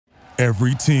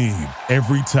Every team,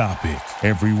 every topic,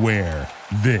 everywhere.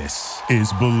 This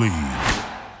is Believe.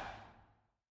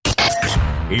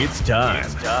 It's time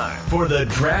for the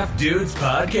Draft Dudes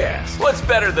Podcast. What's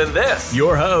better than this?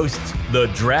 Your hosts, the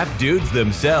Draft Dudes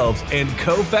themselves and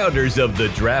co-founders of the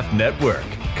Draft Network,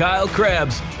 Kyle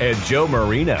Krebs and Joe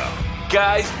Marino.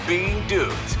 Guys being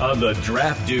dudes on the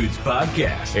Draft Dudes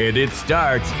Podcast. And it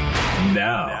starts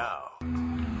now.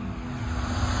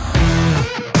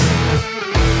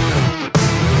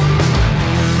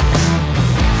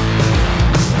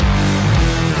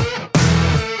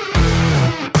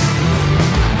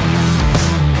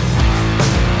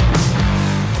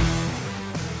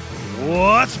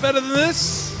 What's better than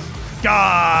this?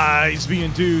 Guys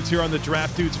being dudes here on the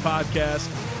Draft Dudes Podcast.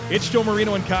 It's Joe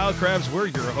Marino and Kyle Krebs. We're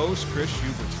your hosts. Chris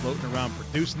Schubert's floating around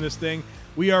producing this thing.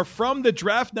 We are from the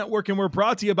Draft Network, and we're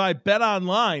brought to you by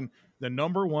BetOnline, the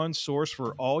number one source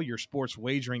for all your sports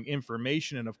wagering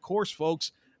information. And, of course,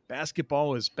 folks,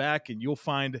 basketball is back, and you'll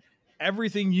find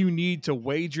everything you need to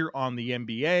wager on the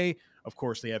NBA. Of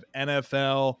course, they have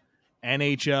NFL,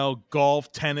 NHL,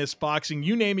 golf, tennis, boxing,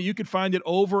 you name it. You can find it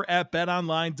over at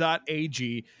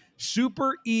betonline.ag.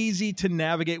 Super easy to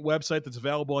navigate website that's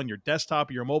available on your desktop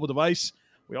or your mobile device.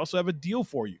 We also have a deal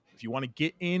for you. If you want to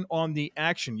get in on the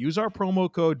action, use our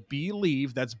promo code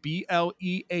BELIEVE. That's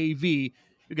BLEAV.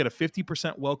 You get a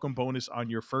 50% welcome bonus on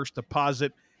your first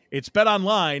deposit. It's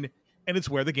BetOnline, and it's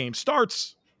where the game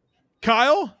starts.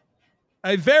 Kyle,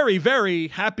 a very, very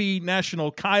happy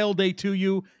National Kyle Day to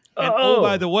you. And oh,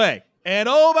 by the way,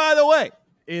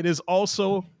 it is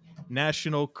also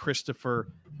National Christopher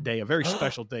Day, a very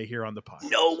special day here on the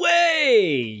podcast. No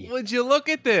way! Would you look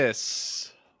at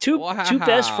this? Two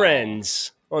best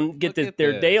friends get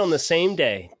their day on the same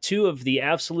day. Two of the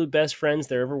absolute best friends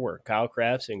there ever were, Kyle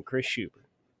Krebs and Chris Schubert.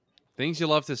 Things you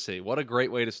love to see. What a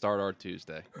great way to start our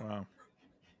Tuesday. Wow.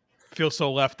 Feel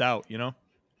so left out, you know?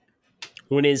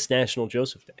 When is National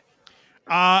Joseph Day?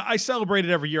 I celebrate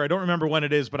it every year. I don't remember when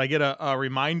it is, but I get a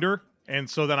reminder, and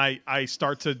so then I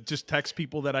start to just text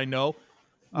people that I know.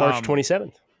 March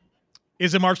 27th.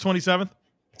 Is it March 27th?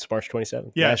 It's March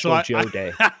 27th. Yeah, National Joe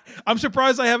Day. I'm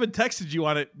surprised I haven't texted you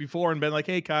on it before and been like,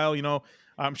 hey, Kyle, you know,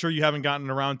 I'm sure you haven't gotten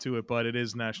around to it, but it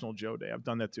is National Joe Day. I've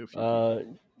done that to a few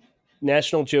people.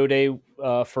 National Joe Day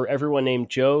for everyone named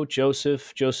Joe,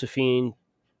 Joseph, Josephine,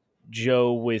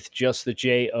 Joe with just the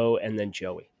J-O, and then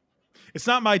Joey. It's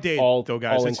not my day, though,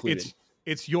 guys.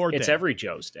 It's your day. It's every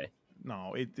Joe's day.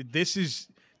 No,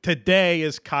 today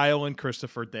is Kyle and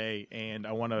Christopher Day, and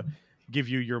I want to give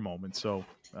you your moment. So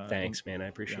thanks, man. I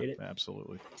appreciate it.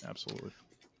 Absolutely.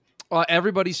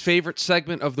 Everybody's favorite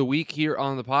segment of the week here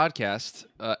on the podcast,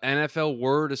 NFL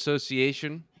Word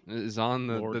Association is on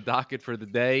the docket for the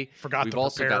day.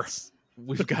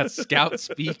 We've got Scout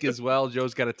Speak as well.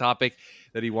 Joe's got a topic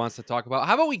that he wants to talk about.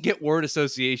 How about we get word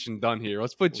association done here?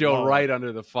 Let's put Joe right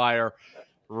under the fire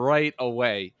right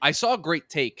away. I saw a great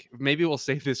take. Maybe we'll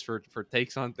save this for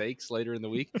takes on takes later in the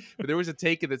week. But there was a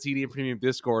take in the TDM Premium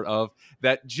Discord of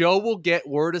that Joe will get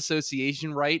word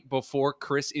association right before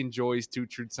Chris enjoys Two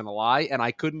Truths and a Lie, and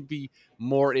I couldn't be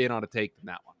more in on a take than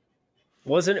that one.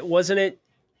 Wasn't it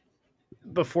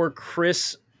before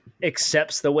Chris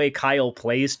accepts the way Kyle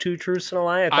plays Two Truths and a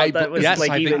Lie? I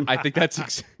think that's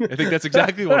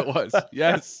exactly what it was.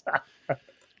 Yes.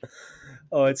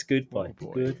 Oh, it's good fun.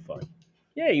 Good fun.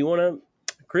 Yeah,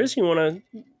 Chris, you want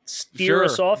to steer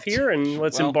us off here and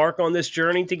let's embark on this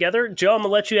journey together? Joe, I'm going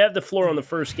to let you have the floor on the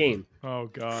first game. Oh,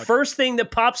 God. First thing that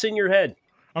pops in your head.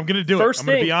 I'm going to do it. I'm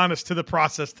going to be honest to the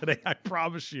process today. I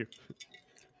promise you.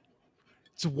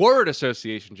 It's word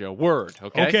association, Joe. Word,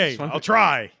 okay? Okay, I'll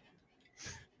try.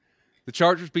 The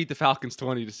Chargers beat the Falcons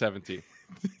 20-17.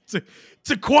 It's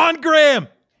a Quan Graham,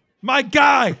 my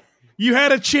guy. You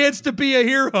had a chance to be a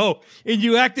hero, and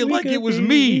you acted like it was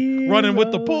me running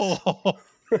with the ball.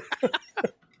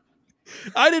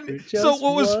 I didn't. So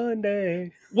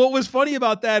what was funny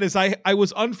about that is I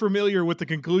was unfamiliar with the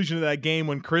conclusion of that game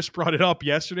when Chris brought it up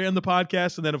yesterday on the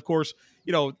podcast, and then of course,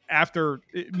 you know, after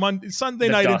Sunday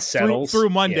night and through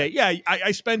Monday,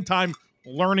 I spend time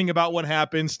learning about what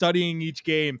happened, studying each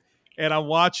game, and I'm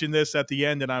watching this at the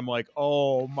end, and I'm like,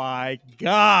 oh my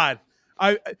God,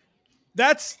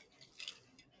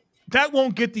 that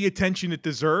won't get the attention it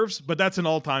deserves, but that's an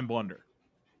all-time blunder.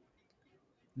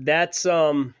 That's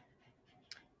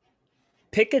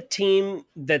pick a team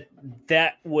that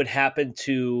would happen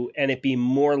to, and it be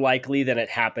more likely than it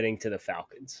happening to the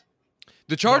Falcons.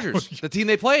 The Chargers, the team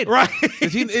they played. Right.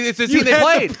 It's the team they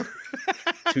played.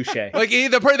 Touche. Like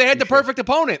they had the perfect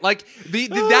opponent. Like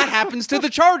that happens to the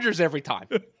Chargers every time.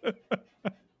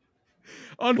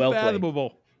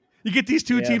 Unfathomable. You get these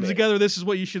two teams together, this is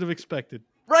what you should have expected.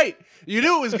 Right. You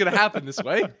knew it was going to happen this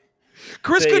way.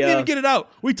 Chris couldn't even get it out.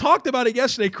 We talked about it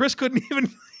yesterday. Chris couldn't even.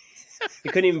 He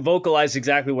couldn't even vocalize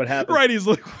exactly what happened. Right. He's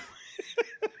like,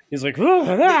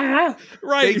 right.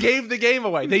 They gave the game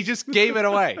away. They just gave it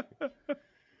away.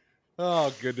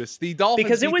 Oh goodness. The Dolphins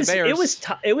because beat the Bears.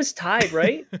 it was tied,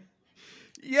 right?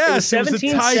 Yes, it was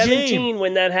 17-17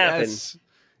 when that happened. Yes.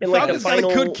 And like the final,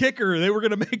 got a good kicker. They were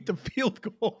going to make the field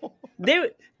goal.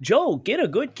 Joe, get a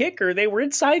good kicker. They were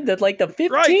inside the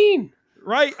 15.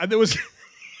 Right. And there was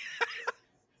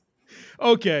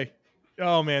okay.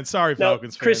 Oh man, sorry,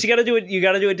 Falcons fans. Chris, you got to do it. You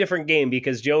got to do a different game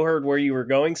because Joe heard where you were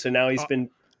going, so now he's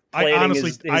been planning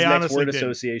his next word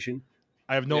association.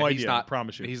 I have no idea. I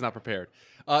promise you, he's not prepared.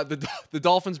 The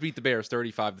Dolphins beat the Bears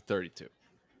 35-32.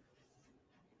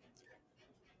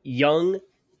 Young,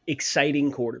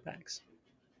 exciting quarterbacks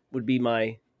would be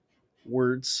my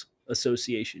words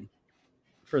association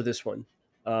for this one.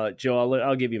 Joe,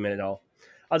 I'll give you a minute. I'll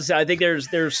just say I think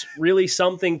there's really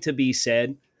something to be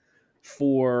said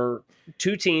for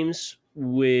two teams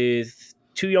with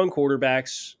two young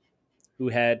quarterbacks who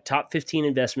had top 15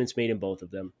 investments made in both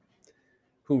of them,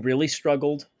 who really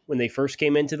struggled when they first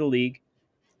came into the league.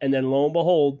 And then lo and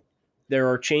behold, there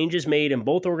are changes made in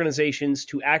both organizations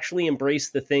to actually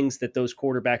embrace the things that those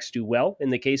quarterbacks do well.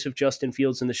 In the case of Justin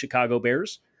Fields and the Chicago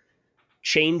Bears,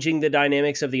 changing the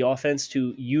dynamics of the offense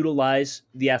to utilize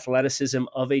the athleticism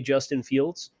of a Justin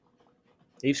Fields.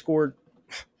 They've scored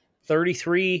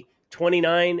 33,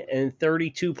 29, and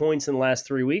 32 points in the last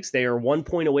 3 weeks. They are 1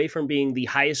 point away from being the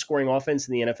highest scoring offense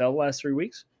in the NFL the last 3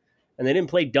 weeks. And they didn't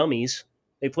play dummies.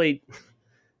 They played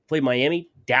Miami,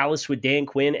 Dallas with Dan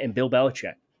Quinn, and Bill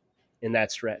Belichick in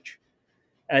that stretch.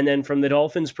 And then from the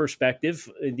Dolphins' perspective,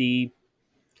 the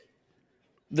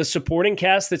supporting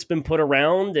cast that's been put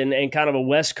around and kind of a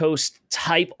West Coast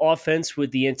type offense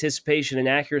with the anticipation and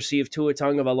accuracy of Tua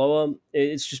Tagovailoa,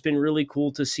 it's just been really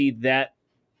cool to see that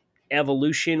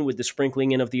evolution with the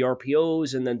sprinkling in of the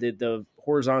RPOs and then the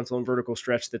horizontal and vertical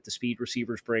stretch that the speed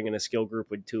receivers bring in a skill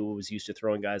group with Tua was used to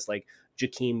throwing guys like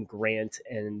Jakeem Grant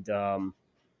and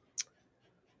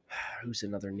who's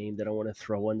another name that I want to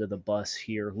throw under the bus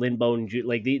here? Lynn Bowden,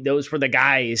 those were the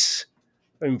guys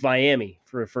in Miami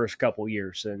for the first couple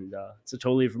years. And it's a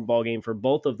totally different ballgame for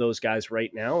both of those guys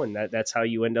right now. And that's how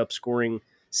you end up scoring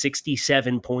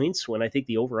 67 points when I think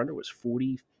the over-under was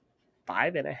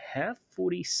 45.5,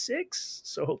 46.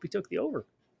 So hope he took the over.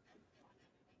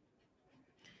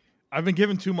 I've been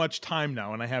given too much time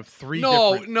now, and I have three.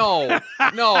 No.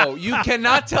 You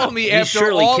cannot tell me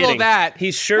after all kidding. Of that.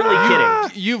 He's surely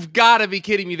kidding. You've got to be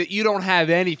kidding me that you don't have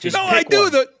anything. No, I do.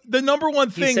 The number one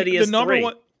thing. He said he has the number three.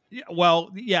 one.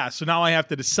 Well, yeah. So now I have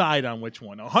to decide on which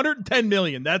one. 110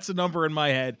 million. That's the number in my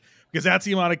head because that's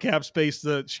the amount of cap space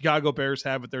the Chicago Bears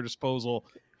have at their disposal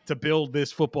to build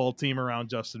this football team around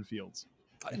Justin Fields.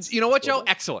 You know what, Joe?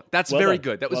 Excellent. That's very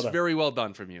good. That was very well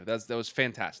done from you. That was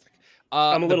fantastic.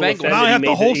 I'm a little Bengals. Now I have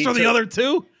to holster the other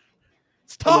two.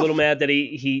 It's tough. I'm a little mad that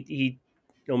he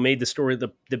made the story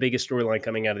the biggest storyline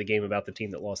coming out of the game about the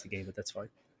team that lost the game, but that's fine.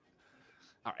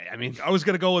 All right. I mean, I was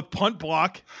going to go with punt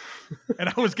block, and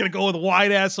I was going to go with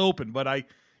wide ass open, but I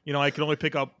can only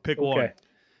pick one.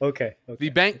 Okay.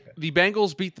 The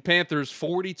Bengals beat the Panthers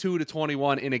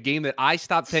 42-21 in a game that I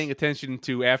stopped paying attention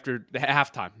to after the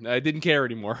halftime. I didn't care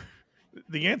anymore.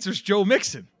 The answer's Joe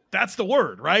Mixon. That's the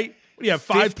word, right? What do you have,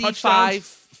 5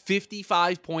 touchdowns?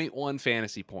 55.1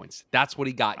 fantasy points. That's what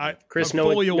he got. Chris, no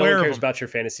one cares about your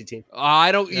fantasy team.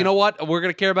 I don't. Yeah. You know what? We're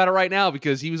going to care about it right now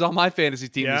because he was on my fantasy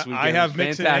team this weekend. I have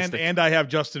Mixon and I have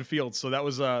Justin Fields. So that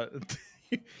was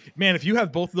man, if you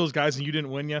have both of those guys and you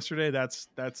didn't win yesterday, that's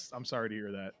I'm sorry to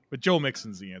hear that. But Joe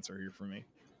Mixon's the answer here for me.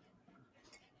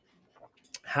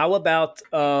 How about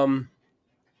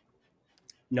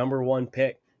number one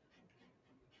pick?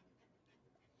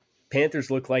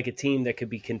 Panthers look like a team that could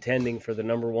be contending for the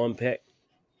number one pick.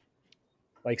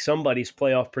 Like somebody's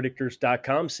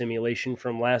playoffpredictors.com simulation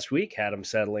from last week had them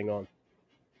settling on.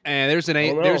 And there's an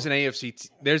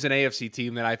AFC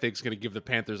team that I think is going to give the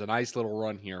Panthers a nice little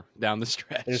run here down the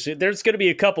stretch. There's going to be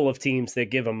a couple of teams that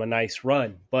give them a nice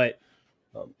run, but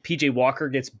PJ Walker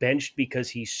gets benched because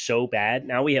he's so bad.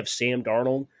 Now we have Sam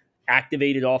Darnold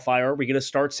activated off IR. We're going to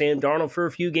start Sam Darnold for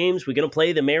a few games. We're going to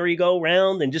play the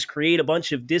merry-go-round and just create a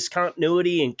bunch of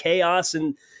discontinuity and chaos.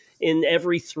 And in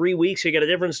every 3 weeks, you got a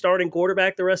different starting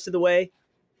quarterback the rest of the way.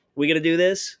 We going to do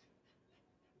this?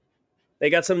 They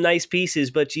got some nice pieces,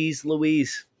 but geez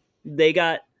Louise, they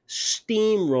got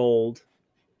steamrolled.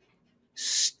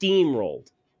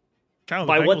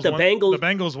 By what the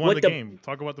Bengals won the game.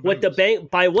 Talk about the Bengals.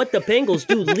 By what the Bengals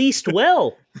do least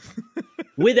well.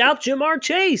 without Jamar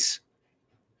Chase.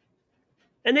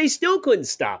 And they still couldn't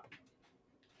stop him.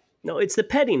 No, it's the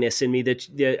pettiness in me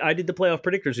that I did the playoff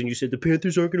predictors, and you said the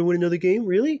Panthers aren't going to win another game?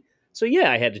 Really? So,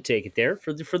 yeah, I had to take it there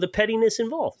for the pettiness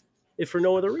involved, if for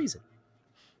no other reason.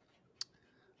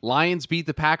 Lions beat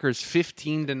the Packers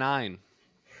 15-9.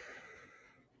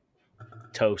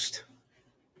 Toast.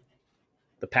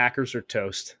 The Packers are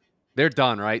toast. They're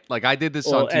done, right? Like I did this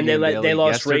on TV and they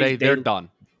lost yesterday. They're done.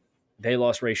 They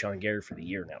lost Rashawn Gary for the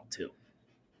year now too,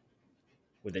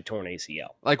 with a torn ACL.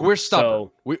 Like we're stubborn.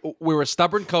 We're a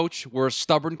stubborn coach. We're a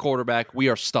stubborn quarterback. We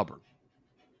are stubborn.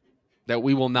 That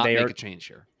we will not make a change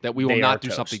here. That we will not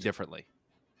do something differently.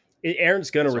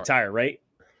 Aaron's going to retire, right?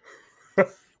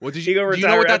 Well, do you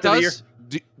know what that does?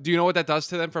 Do you know what that does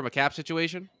to them from a cap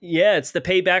situation? Yeah, it's the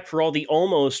payback for all the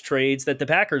almost trades that the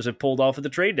Packers have pulled off at the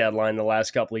trade deadline the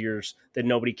last couple of years that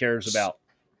nobody cares about.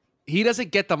 He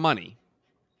doesn't get the money,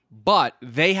 but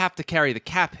they have to carry the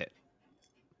cap hit.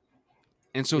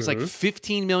 And so it's like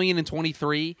 $15 million in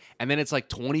 23, and then it's like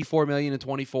 $24 million in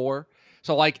 24.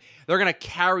 So like they're gonna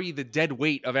carry the dead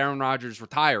weight of Aaron Rodgers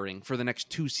retiring for the next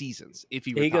 2 seasons if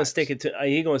he retires. He's gonna stick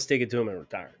it to him and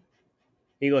retire.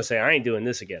 He's gonna say, "I ain't doing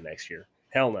this again next year."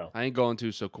 Hell no. I ain't going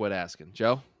to, so quit asking.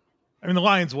 Joe? I mean, the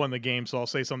Lions won the game, so I'll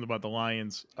say something about the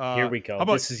Lions. Here we go. You're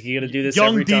going to do this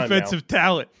young every time defensive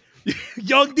talent.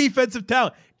 Young defensive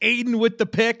talent. Aiden with the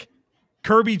pick.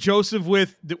 Kirby Joseph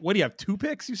with, what do you have, 2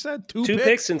 picks, you said? Two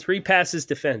picks and 3 passes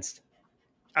defensed.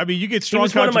 I mean, you get strong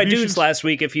contributions. He was one of my dudes last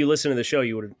week. If you listen to the show,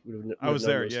 you would have I was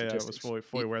there. Yeah, I was fully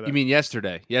aware of that. You mean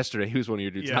yesterday? Yesterday, he was one of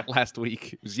your dudes, not last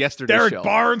week. It was yesterday's Derek show.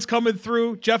 Barnes coming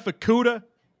through. Jeff Okudah.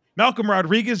 Malcolm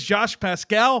Rodriguez, Josh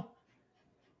Pascal.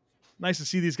 Nice to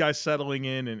see these guys settling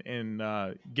in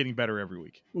and getting better every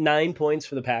week. 9 points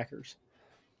for the Packers.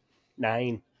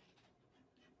 9.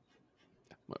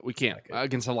 We can't.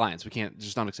 Against the Lions. We can't.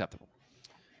 Just unacceptable.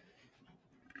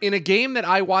 In a game that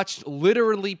I watched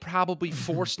literally probably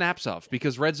 4 snaps of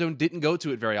because Red Zone didn't go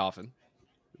to it very often,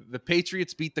 the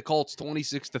Patriots beat the Colts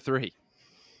 26-3.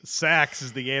 Sacks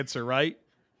is the answer, right?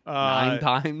 9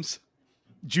 times.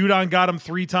 Judon got him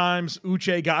 3 times.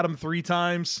 Uche got him 3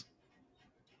 times.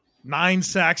 9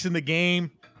 sacks in the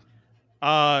game.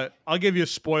 I'll give you a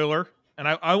spoiler, and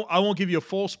I won't give you a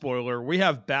full spoiler. We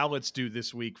have ballots due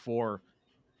this week for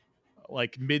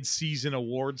like mid-season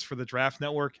awards for the Draft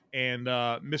Network, and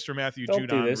Mr. Matthew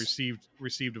Judon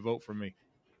received a vote from me.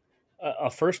 A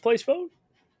first place vote?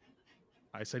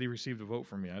 I said he received a vote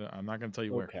from me. I'm not going to tell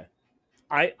you where. Okay.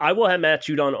 I will have Matt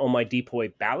Judon on my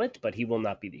Depoy ballot, but he will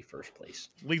not be the first place.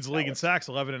 Leads the league in sacks,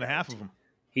 11.5 of them.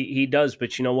 He does,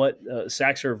 but you know what?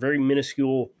 Sacks are a very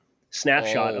minuscule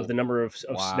snapshot of the number of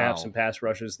snaps and pass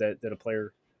rushes that a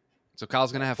player. So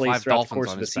Kyle's going to have 5 Dolphins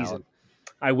on his ballot.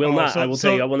 I will not. I will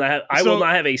tell you. I will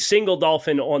not have a single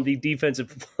Dolphin on the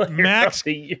defensive player Max. Of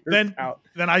the year then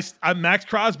I'm Max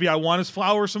Crosby. I want his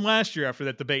flowers from last year after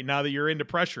that debate. Now that you're into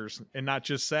pressures and not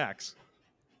just sacks.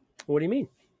 What do you mean?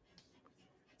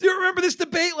 Do you remember this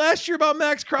debate last year about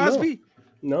Max Crosby?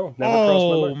 No, never crossed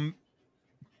my mind.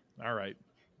 All right.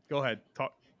 Go ahead.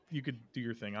 Talk. You could do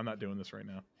your thing. I'm not doing this right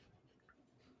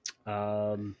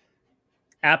now.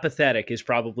 Apathetic is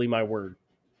probably my word.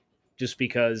 Just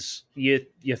because you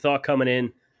thought coming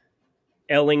in,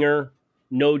 Ellinger,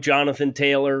 no Jonathan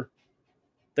Taylor,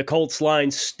 the Colts line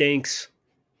stinks.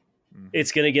 Mm-hmm.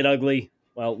 It's going to get ugly.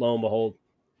 Well, lo and behold,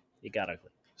 it got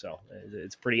ugly. So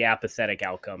it's a pretty apathetic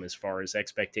outcome as far as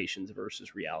expectations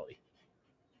versus reality.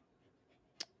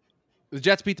 The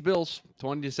Jets beat the Bills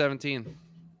 20-17.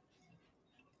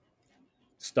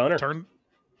 Stunner.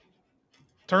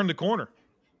 Turn the corner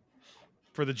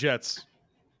for the Jets.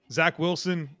 Zach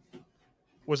Wilson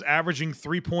was averaging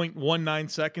 3.19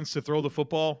 seconds to throw the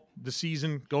football this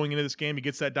season going into this game. He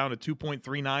gets that down to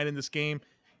 2.39 in this game.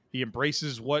 He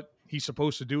embraces what he's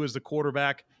supposed to do as the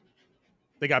quarterback.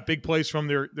 They got big plays from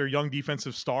their young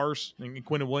defensive stars, in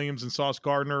Quinnen Williams and Sauce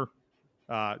Gardner.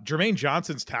 Jermaine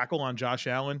Johnson's tackle on Josh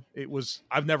Allen,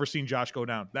 I've never seen Josh go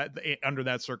down under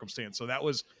that circumstance. So that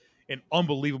was an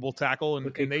unbelievable tackle,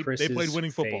 and they played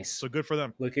winning football. So good for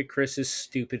them. Look at Chris's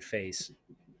stupid face.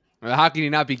 How can you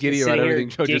not be giddy about everything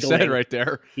Joe just said right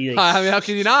there? I mean, how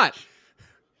can you not?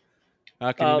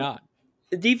 How can you not?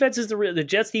 The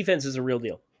Jets defense is a real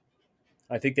deal.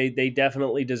 I think they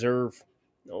definitely deserve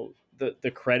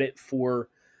the credit for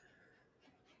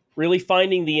really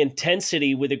finding the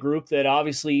intensity with a group that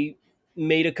obviously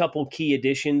made a couple key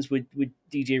additions with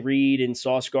DJ Reed and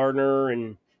Sauce Gardner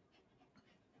and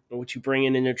what you bring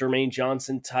in a Jermaine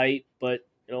Johnson type. But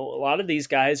a lot of these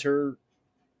guys are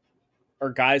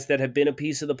guys that have been a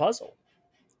piece of the puzzle.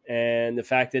 And the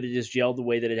fact that it has gelled the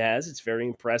way that it has, it's very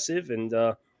impressive. And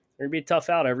They're going to be a tough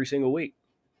out every single week.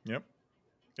 Yep.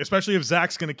 Especially if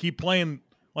Zach's going to keep playing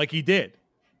like he did.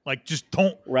 Like, just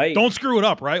don't screw it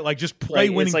up, right? Like, just play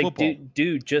winning football.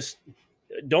 Dude, just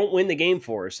don't win the game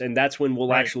for us, and that's when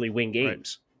we'll actually win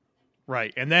games.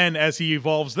 Right. And then as he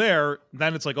evolves there,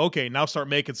 then it's like, okay, now start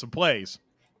making some plays.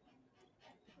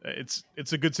 It's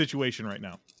a good situation right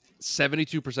now.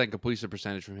 72% completion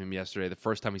percentage from him yesterday, the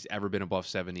first time he's ever been above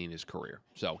 70 in his career.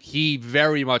 So he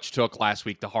very much took last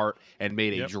week to heart and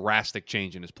made a drastic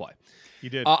change in his play. He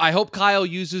did. I hope Kyle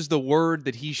uses the word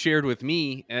that he shared with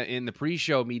me in the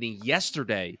pre-show meeting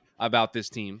yesterday about this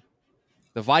team.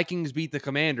 The Vikings beat the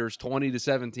Commanders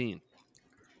 20-17.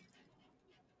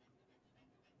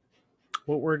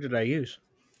 What word did I use?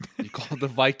 You called the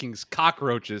Vikings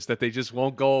cockroaches that they just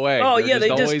won't go away. Oh, They're they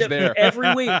always there.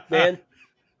 Every week, man.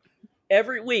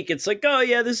 Every week. It's like, oh,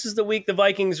 yeah, this is the week the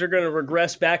Vikings are going to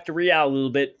regress back to reality a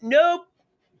little bit. Nope.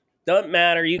 Doesn't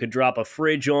matter. You could drop a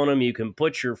fridge on them. You can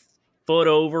put your foot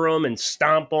over them and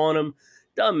stomp on them.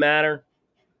 Doesn't matter.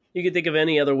 You can think of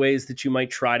any other ways that you might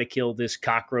try to kill this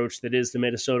cockroach that is the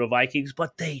Minnesota Vikings,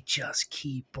 but they just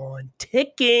keep on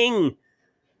ticking.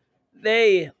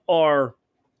 They are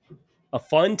a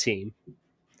fun team,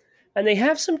 and they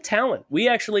have some talent.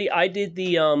 I did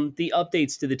the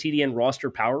updates to the TDN roster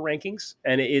power rankings,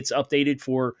 and it's updated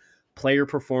for player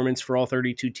performance for all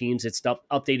 32 teams. It's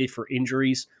updated for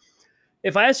injuries.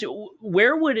 If I ask you,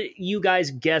 where would you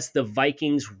guys guess the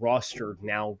Vikings roster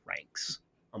now ranks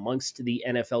amongst the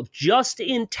NFL, just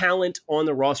in talent on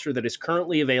the roster that is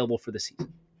currently available for the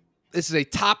season? This is a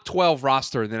top 12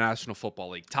 roster in the National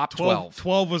Football League. Top 12.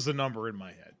 12 was the number in my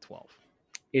head. 12.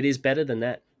 It is better than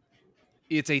that.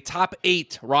 It's a top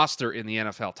 8 roster in the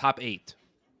NFL. Top 8.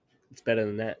 It's better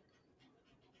than that.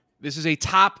 This is a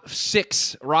top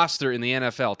 6 roster in the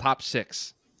NFL. Top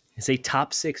 6. It's a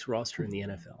top 6 roster in the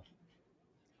NFL.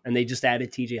 And they just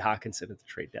added TJ Hawkinson at the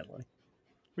trade deadline.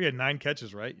 We had 9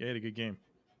 catches, right? You had a good game.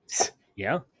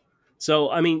 Yeah.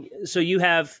 So you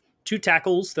have 2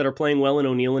 tackles that are playing well in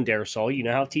O'Neal and Darisaw. You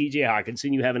now have TJ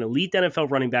Hawkinson. You have an elite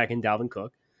NFL running back in Dalvin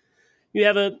Cook. You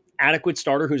have an adequate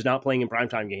starter who's not playing in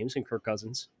primetime games in Kirk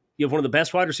Cousins. You have one of the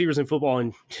best wide receivers in football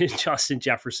in Justin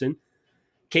Jefferson.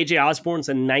 KJ Osborne's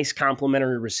a nice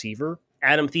complementary receiver.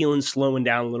 Adam Thielen's slowing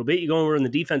down a little bit. You go over on the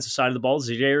defensive side of the ball.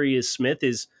 Za'Darius Smith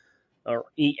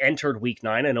he entered week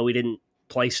 9. I know he didn't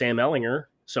play Sam Ehlinger,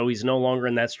 so he's no longer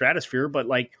in that stratosphere, but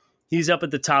he's up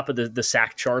at the top of the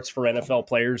sack charts for NFL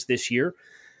players this year.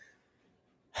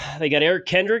 They got Eric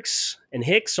Kendricks and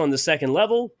Hicks on the second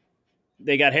level.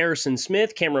 They got Harrison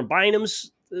Smith, Cameron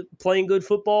Bynum's playing good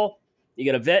football. You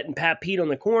got a vet and Pat Pete on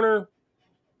the corner.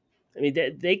 I mean,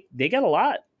 they got a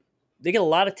lot. They got a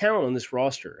lot of talent on this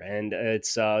roster, and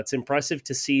it's impressive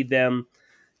to see them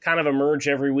kind of emerge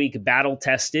every week, battle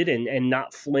tested and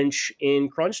not flinch in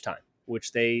crunch time,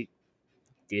 which they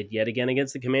did yet again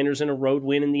against the Commanders in a road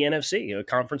win in the NFC, a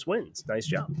conference wins. Nice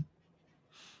job.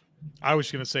 I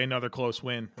was going to say another close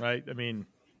win, right? I mean,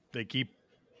 they keep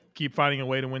finding a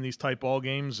way to win these tight ball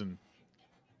games, and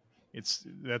it's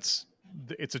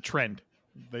a trend.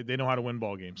 They know how to win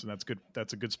ball games, and that's good.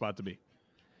 That's a good spot to be.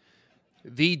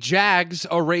 The Jags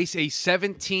erase a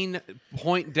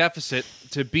 17-point deficit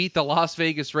to beat the Las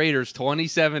Vegas Raiders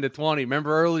 27-20.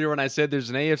 Remember earlier when I said there's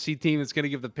an AFC team that's going to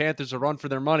give the Panthers a run for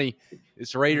their money?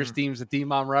 This Raiders team's the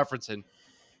team I'm referencing.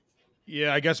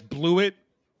 Yeah, I guess blew it.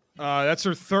 That's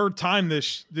their third time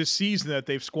this season that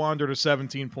they've squandered a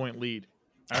 17-point lead.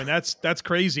 I mean, that's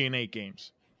crazy in 8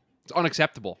 games. It's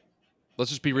unacceptable. Let's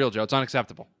just be real, Joe. It's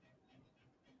unacceptable.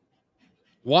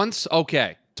 Once,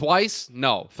 okay. Twice,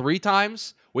 no. 3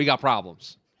 times, we got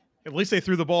problems. At least they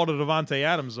threw the ball to Devontae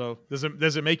Adams, though. Does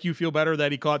it make you feel better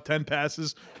that he caught 10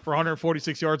 passes for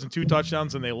 146 yards and 2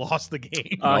 touchdowns and they lost the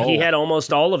game? No. He had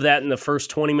almost all of that in the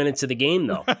first 20 minutes of the game,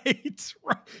 though. Right.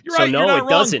 You're so right. No, it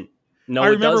doesn't. No, I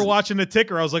remember watching the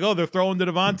ticker. I was like, oh, they're throwing to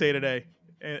Devontae today.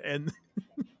 And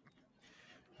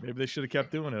maybe they should have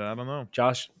kept doing it. I don't know.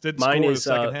 Josh, didn't score the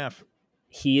second half.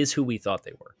 He is who we thought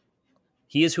they were.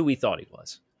 He is who we thought he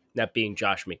was. That being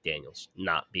Josh McDaniels,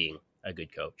 not being a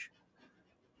good coach.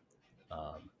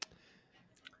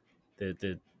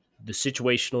 The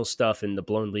situational stuff and the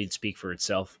blown lead speak for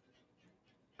itself.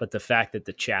 But the fact that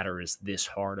the chatter is this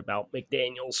hard about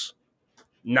McDaniels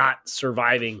not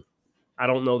surviving, I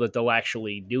don't know that they'll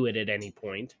actually do it at any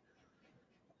point.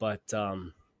 But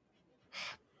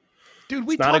dude,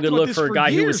 we it's not a good look for a guy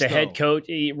years, who was a head coach.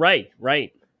 Right.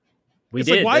 It's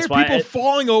like, why are people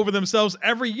falling over themselves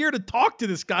every year to talk to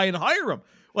this guy and hire him?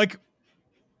 Like,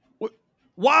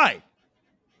 why?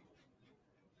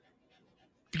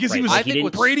 Because he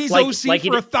was Brady's OC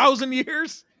for 1,000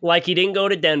 years? Like he didn't go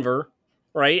to Denver.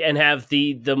 right, and have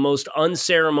the most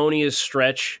unceremonious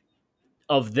stretch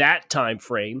of that time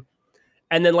frame.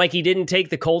 And then, like, he didn't take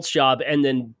the Colts job and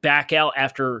then back out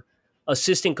after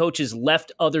assistant coaches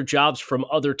left other jobs from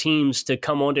other teams to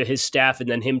come onto his staff, and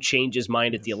then him change his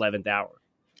mind at the 11th hour.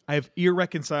 I have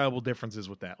irreconcilable differences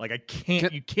with that. Like,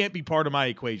 you can't be part of my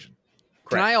equation.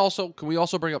 Can we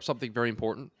also bring up something very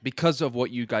important because of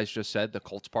what you guys just said, the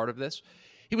Colts part of this?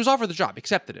 He was offered the job,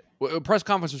 accepted it. Press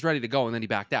conference was ready to go, and then he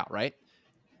backed out, right?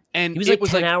 And he was like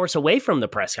 10 hours away from the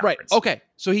press conference. Right. Okay.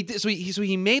 So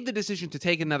he made the decision to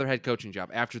take another head coaching job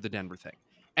after the Denver thing,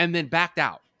 and then backed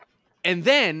out. And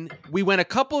then we went a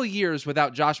couple of years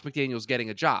without Josh McDaniels getting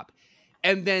a job.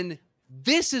 And then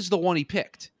this is the one he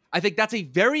picked. I think that's a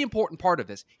very important part of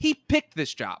this. He picked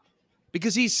this job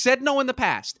because he said no in the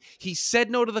past. He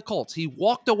said no to the Colts. He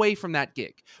walked away from that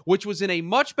gig, which was in a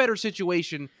much better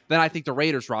situation than I think the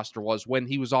Raiders roster was when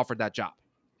he was offered that job.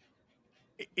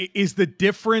 Is the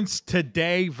difference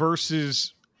today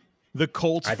versus the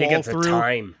Colts I think fall it's through? The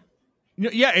time.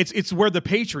 Yeah, it's where the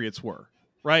Patriots were,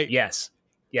 right? Yes,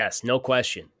 no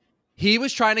question. He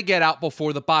was trying to get out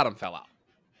before the bottom fell out.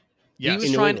 Yes.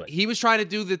 He was trying to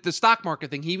do the stock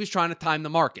market thing. He was trying to time the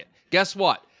market. Guess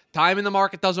what? Timing the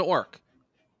market doesn't work.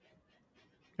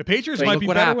 The Patriots might be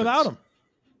better without him.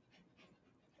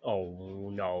 Oh,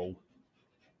 no.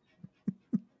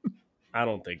 I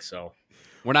don't think so.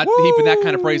 We're not heaping that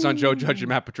kind of praise on Joe Judge and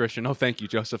Matt Patricia. No, thank you,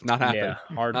 Joseph. Not happening.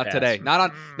 Yeah, hard not pass. Today.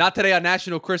 Not today on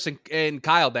National Chris and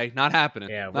Kyle Day. Not happening.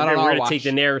 Yeah, we're going to take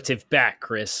the narrative back,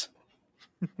 Chris.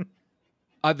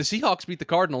 The Seahawks beat the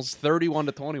Cardinals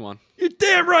 31-21. You're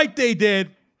damn right they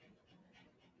did.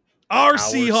 Our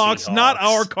Seahawks, not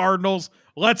our Cardinals.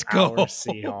 Let's go. Our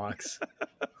Seahawks.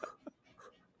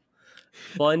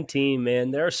 Fun team, man.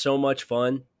 They're so much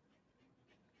fun.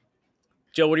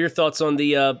 Joe, what are your thoughts on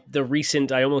the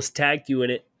recent? I almost tagged you in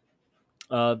it.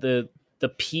 The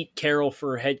Pete Carroll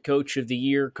for Coach of the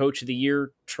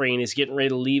Year train is getting ready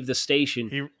to leave the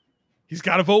station. He's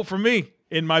got to vote for me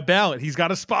in my ballot. He's got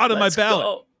a spot in my ballot.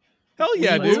 Go. Hell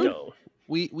yeah, dude. Go.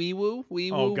 We woo.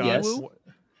 Oh God. Yes.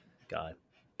 God.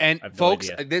 And folks,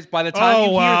 by the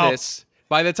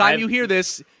time you hear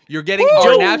this, you're getting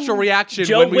our natural reaction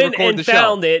Joe when we record the show. Joe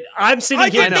went and found it. I'm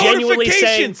sitting here genuinely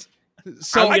saying.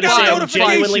 So I'm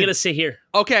genuinely going to sit here.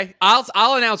 Okay,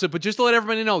 I'll announce it, but just to let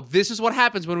everybody know, this is what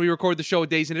happens when we record the show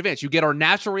days in advance. You get our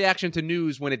natural reaction to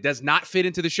news when it does not fit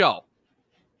into the show.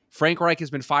 Frank Reich has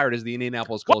been fired as the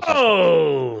Indianapolis Colts.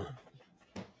 Oh.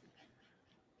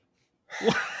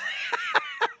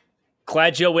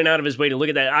 Glad Joe went out of his way to look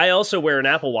at that. I also wear an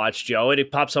Apple Watch, Joe, and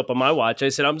it pops up on my watch. I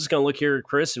said, I'm just going to look here at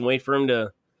Chris and wait for him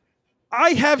to... I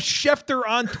have Schefter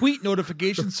on tweet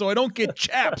notifications so I don't get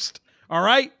chapsed, all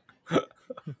right?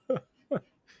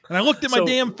 And I looked at my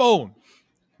damn phone.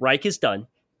 Reich is done.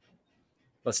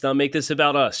 Let's not make this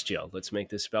about us, Joe. Let's make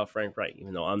this about Frank Reich,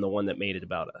 even though I'm the one that made it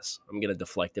about us. I'm going to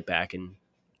deflect it back and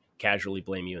casually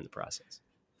blame you in the process.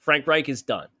 Frank Reich is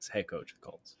done as head coach of the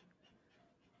Colts.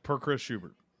 Per Chris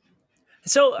Schubert.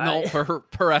 So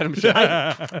per Adam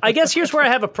Schefter. I guess here's where I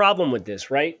have a problem with this,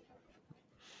 right?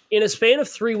 In a span of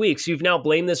 3 weeks, you've now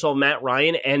blamed this on Matt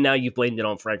Ryan, and now you've blamed it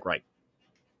on Frank Reich.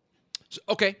 So,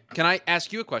 okay, can I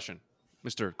ask you a question,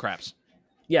 Mr. Krabs?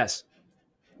 Yes.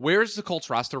 Where's the Colts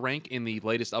roster rank in the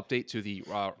latest update to the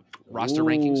roster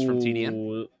rankings from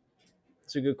TDN?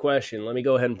 That's a good question. Let me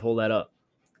go ahead and pull that up.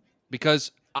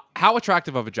 Because how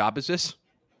attractive of a job is this?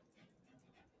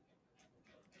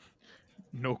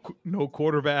 No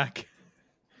quarterback.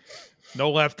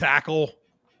 No left tackle.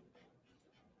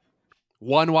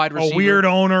 One wide receiver. A weird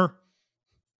owner.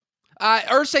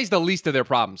 Irsay's the least of their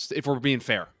problems, if we're being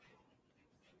fair.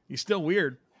 He's still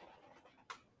weird.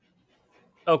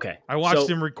 Okay. I watched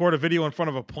him record a video in front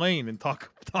of a plane and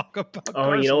talk about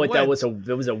Carson you know what? Wentz.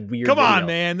 That was a weird Come on, video.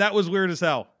 man. That was weird as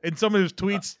hell. In some of his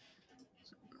tweets.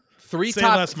 Three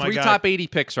top 80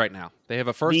 picks right now. They have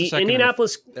a first, a second, and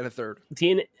a third.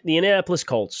 The Indianapolis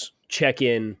Colts check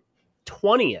in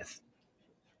 20th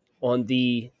on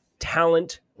the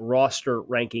talent roster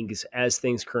rankings as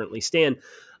things currently stand.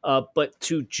 But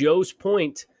to Joe's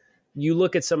point, you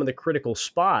look at some of the critical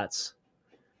spots.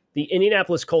 The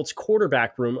Indianapolis Colts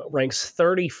quarterback room ranks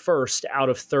 31st out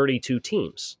of 32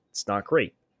 teams. It's not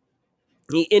great.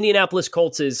 The Indianapolis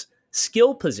Colts'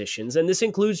 skill positions, and this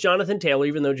includes Jonathan Taylor,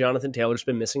 even though Jonathan Taylor's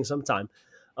been missing some time,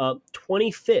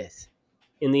 25th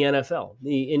in the NFL.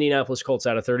 The Indianapolis Colts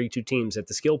out of 32 teams at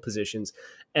the skill positions.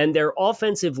 And their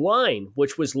offensive line,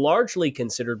 which was largely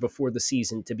considered before the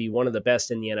season to be one of the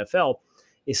best in the NFL,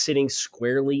 is sitting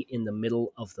squarely in the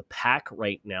middle of the pack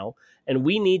right now. And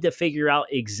we need to figure out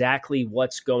exactly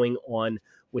what's going on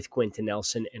with Quentin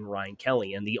Nelson and Ryan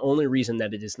Kelly. And the only reason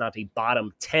that it is not a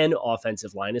bottom 10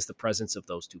 offensive line is the presence of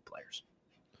those two players.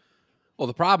 Well,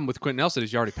 the problem with Quentin Nelson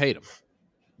is you already paid him.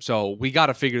 So we got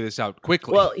to figure this out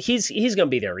quickly. Well, he's going to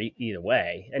be there either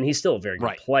way, and he's still a very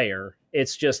good player.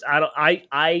 It's just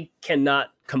I cannot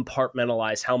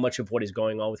compartmentalize how much of what is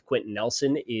going on with Quentin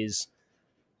Nelson is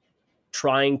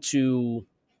trying to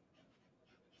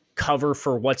cover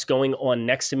for what's going on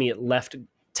next to me at left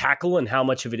tackle and how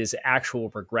much of it is actual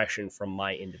regression from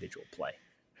my individual play.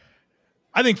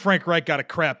 I think Frank Reich got a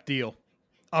crap deal.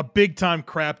 A big-time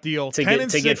crap deal. To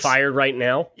get fired right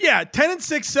now? Yeah, 10-6,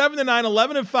 7-9,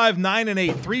 11-5,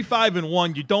 9-8,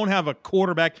 3-5-1. You don't have a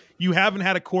quarterback. You haven't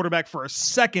had a quarterback for a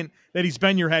second that he's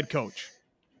been your head coach.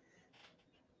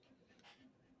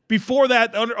 Before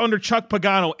that, under Chuck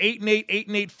Pagano, 8-8,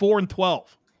 8-8, 4-12.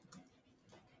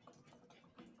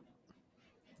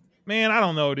 Man, I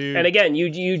don't know, dude. And again,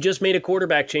 you just made a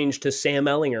quarterback change to Sam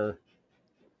Ehlinger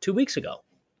 2 weeks ago.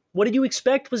 What did you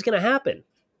expect was going to happen?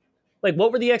 Like,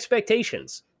 what were the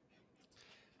expectations?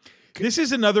 This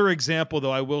is another example,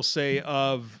 though, I will say,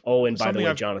 of... Oh, and by the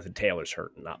way, Jonathan Taylor's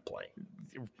hurt and not playing.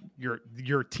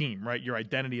 Your team, right? Your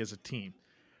identity as a team.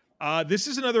 This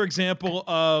is another example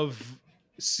of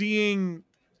seeing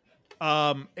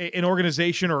an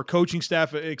organization or a coaching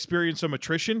staff experience some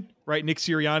attrition, right? Nick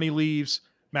Sirianni leaves.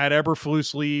 Matt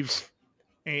Eberflus leaves,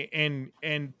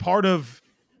 and part of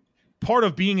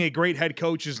being a great head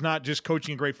coach is not just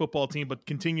coaching a great football team, but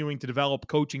continuing to develop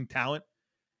coaching talent.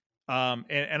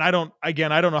 And I don't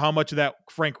know how much of that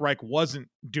Frank Reich wasn't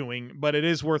doing, but it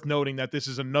is worth noting that this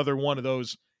is another one of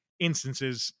those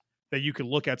instances that you could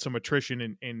look at some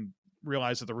attrition and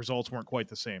realize that the results weren't quite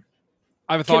the same.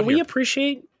 I have a thought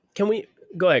Can we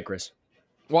go ahead, Chris?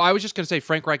 Well, I was just going to say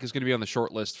Frank Reich is going to be on the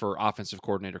short list for offensive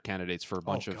coordinator candidates for a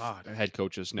bunch of head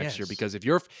coaches next year. Because if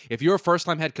you're a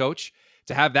first-time head coach,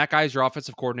 to have that guy as your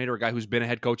offensive coordinator, a guy who's been a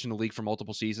head coach in the league for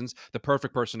multiple seasons, the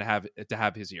perfect person to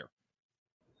have his ear.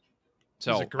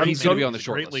 So he's going to be on the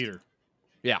short list. Leader.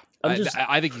 Yeah,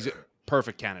 I think he's a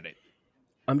perfect candidate.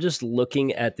 I'm just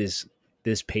looking at this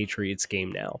Patriots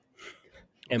game now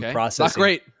and processing. It's not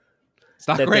great. It's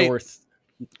not great.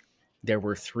 There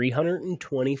were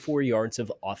 324 yards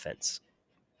of offense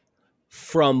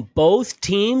from both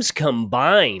teams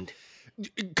combined.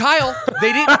 Kyle,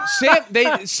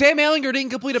 Sam Ehlinger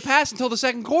didn't complete a pass until the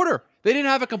second quarter. They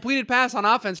didn't have a completed pass on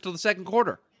offense until the second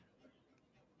quarter.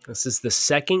 This is the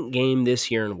second game this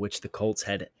year in which the Colts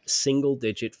had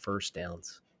single-digit first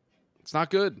downs. It's not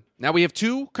good. Now we have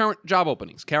two current job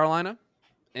openings, Carolina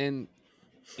and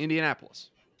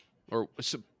Indianapolis.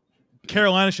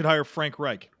 Carolina should hire Frank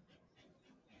Reich.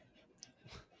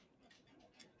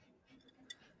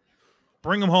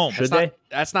 Bring him home. Should they?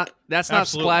 That's not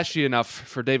splashy enough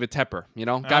for David Tepper. You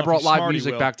know, guy brought live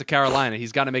music back to Carolina.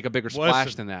 He's got to make a bigger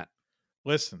splash than that.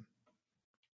 Listen,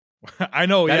 I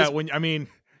know. That's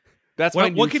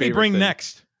what can he bring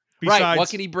next? Besides, right. What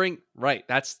can he bring? Right.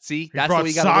 That's the way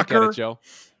you got to look at it, Joe.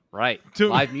 Right.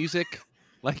 Live music.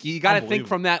 Like you got to think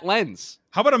from that lens.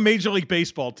 How about a Major League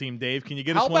Baseball team, Dave? Can you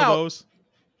get us one of those?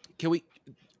 Can we?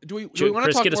 Do we want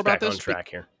to talk more about this? On track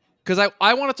here. Because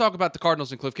I want to talk about the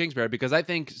Cardinals and Cliff Kingsbury because I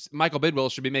think Michael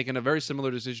Bidwill should be making a very similar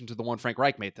decision to the one Frank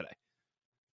Reich made today.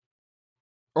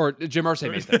 Or Jim Irsay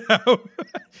made today.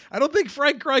 I don't think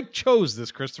Frank Reich chose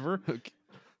this, Christopher.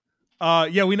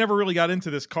 Okay. We never really got into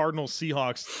this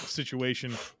Cardinals-Seahawks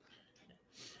situation.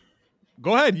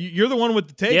 Go ahead. You're the one with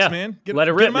the takes, man. Let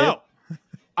it rip, him out.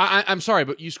 I'm sorry,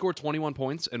 but you scored 21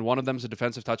 points, and one of them is a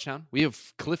defensive touchdown. We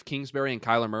have Cliff Kingsbury and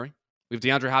Kyler Murray. We have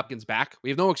DeAndre Hopkins back. We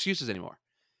have no excuses anymore.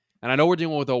 And I know we're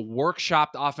dealing with a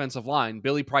workshopped offensive line.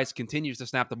 Billy Price continues to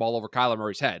snap the ball over Kyler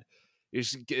Murray's head.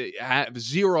 There's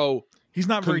zero He's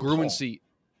not congruency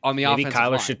on the Maybe offensive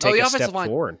Kyler line. Should take a step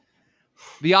forward.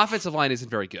 The offensive line isn't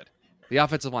very good.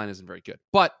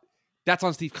 But that's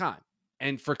on Steve Keim.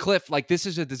 And for Cliff, this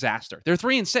is a disaster. They're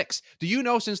 3-6. Do you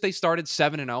know since they started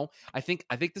 7-0? I think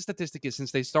the statistic is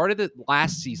since they started it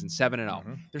last season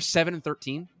 7-0, they're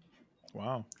 7-13.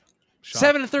 Wow.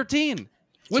 7-13.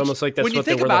 It's almost like that's what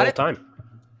they were the whole time.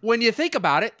 When you think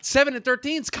about it,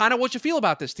 7-13 is kind of what you feel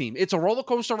about this team. It's a roller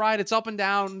coaster ride. It's up and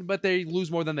down, but they lose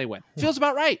more than they win. Feels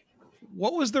about right.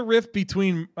 What was the rift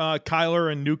between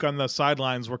Kyler and Nuke on the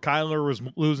sidelines where Kyler was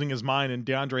losing his mind and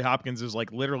DeAndre Hopkins is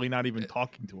literally not even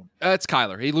talking to him? It's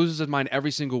Kyler. He loses his mind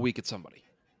every single week at somebody.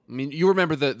 I mean, you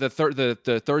remember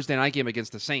the Thursday night game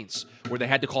against the Saints where they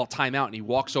had to call a timeout and he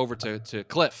walks over to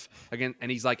Cliff again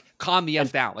and he's like, calm the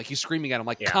F down. He's screaming at him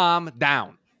calm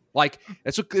down.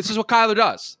 This is what Kyler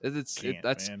does. That's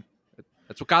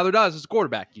what Kyler does as a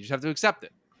quarterback. You just have to accept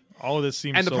it. All of this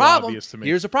seems so obvious to me.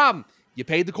 Here's the problem. You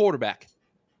paid the quarterback.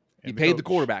 He paid the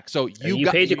quarterback. So you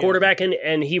paid the quarterback,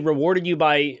 and he rewarded you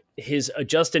by his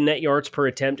adjusted net yards per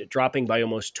attempt dropping by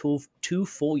almost two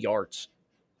full yards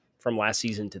from last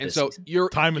season to this season. You're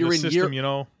in the system,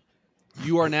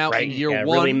 You are now in year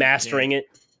one. Really mastering it.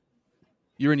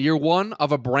 You're in year one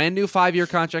of a brand new 5-year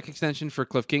contract extension for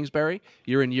Cliff Kingsbury.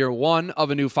 You're in year one of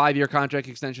a new 5-year contract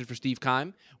extension for Steve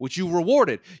Keim, which you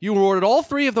rewarded. You rewarded all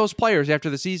 3 of those players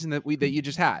after the season that you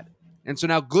just had. And so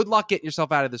now good luck getting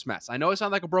yourself out of this mess. I know I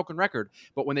sound like a broken record,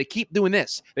 but when they keep doing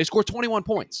this, they score 21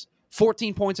 points,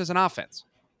 14 points as an offense.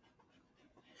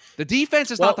 The defense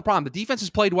is not the problem. The defense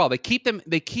has played well. They keep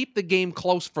the game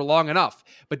close for long enough,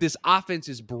 but this offense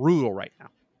is brutal right now.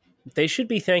 They should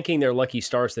be thanking their lucky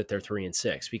stars that they're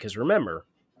 3-6, because remember,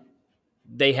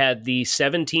 they had the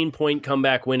 17-point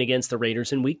comeback win against the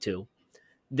Raiders in week 2.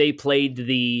 They played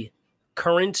the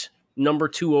current number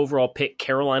 2 overall pick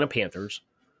Carolina Panthers,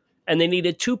 and they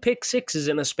needed 2 pick sixes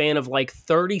in a span of like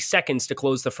 30 seconds to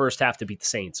close the first half to beat the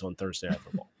Saints on Thursday Night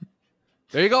Football.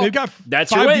 There you go. They've got 5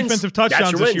 defensive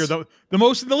touchdowns this year, the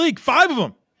most in the league. 5 of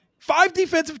them. 5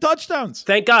 defensive touchdowns.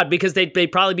 Thank God, because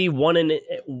they'd probably be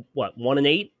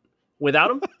 1-8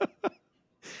 without him.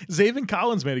 Zaven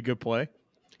Collins made a good play.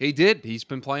 He did. He's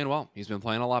been playing well. He's been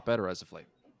playing a lot better as of late.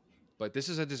 But this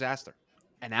is a disaster.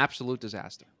 An absolute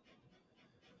disaster.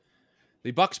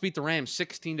 The Bucs beat the Rams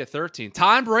 16-13.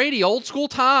 Tom Brady, old school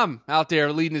Tom, out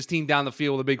there leading his team down the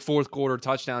field with a big fourth quarter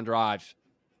touchdown drive.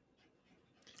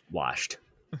 Washed.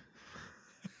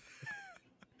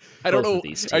 I don't know.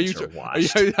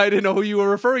 I didn't know who you were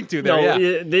referring to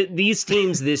there. No, these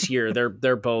teams this year,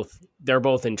 they're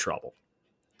both in trouble.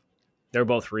 They're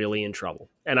both really in trouble.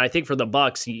 And I think for the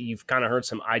Bucs, you've kind of heard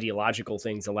some ideological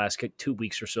things the last 2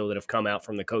 weeks or so that have come out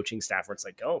from the coaching staff where it's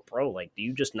like, oh, bro, like, do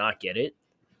you just not get it?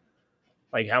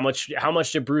 Like, how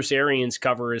much did Bruce Arians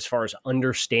cover as far as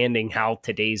understanding how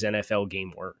today's NFL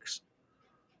game works?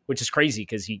 Which is crazy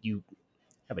because you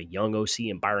have a young OC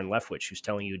in Byron Leftwich who's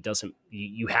telling you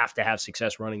you have to have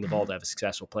success running the ball to have a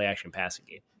successful play action passing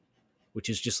game, which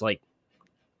is just like,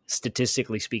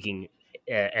 statistically speaking,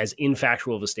 as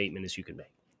infactual of a statement as you can make.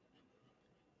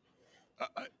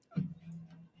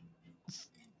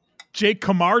 Jake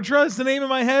Camardra is the name in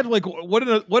my head. Like,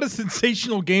 what a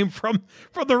sensational game from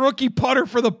the rookie punter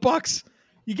for the Bucs.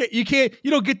 You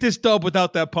don't get this dub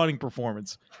without that punting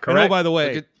performance. Correct. And by the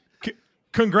way,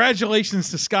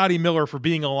 congratulations to Scotty Miller for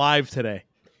being alive today.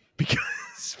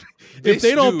 Because if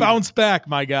they don't bounce back,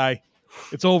 my guy,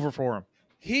 it's over for him.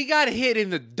 He got hit in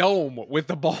the dome with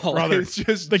the ball. Brother, it's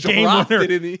just the game winner.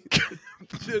 It in the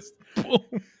just boom.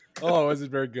 Oh, it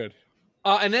wasn't very good.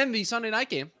 And then the Sunday night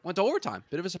game went to overtime.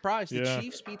 Bit of a surprise. The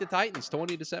Chiefs beat the Titans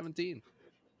 20-17.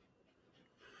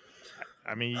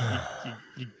 I mean,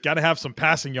 you got to have some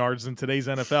passing yards in today's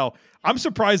NFL. I'm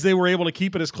surprised they were able to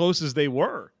keep it as close as they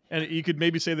were. And you could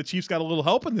maybe say the Chiefs got a little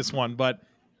help in this one, but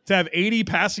to have 80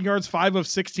 passing yards, 5 of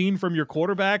 16 from your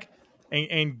quarterback,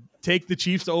 and take the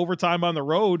Chiefs to overtime on the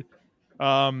road,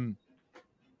 I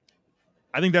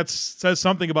think that says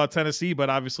something about Tennessee, but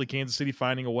obviously Kansas City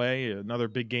finding a way. Another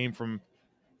big game from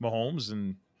Mahomes,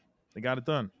 and they got it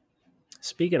done.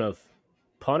 Speaking of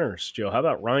punters, Joe, how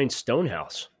about Ryan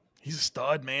Stonehouse? He's a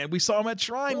stud, man. We saw him at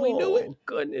Shrine. We knew it.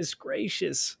 Goodness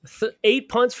gracious. 8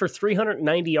 punts for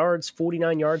 390 yards,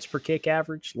 49 yards per kick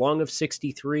average, long of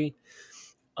 63.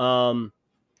 But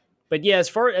yeah, as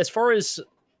far as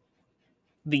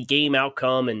the game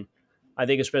outcome, and I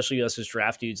think especially us as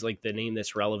draft dudes, like the name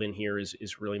that's relevant here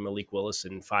is really Malik Willis,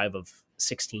 and 5 of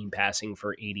 16 passing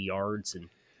for 80 yards. And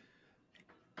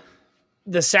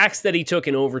the sacks that he took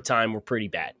in overtime were pretty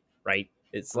bad, right?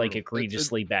 It's like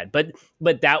egregiously bad. But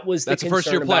that was the concern. That's a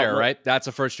first-year player, right? That's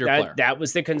a first-year player. That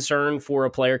was the concern for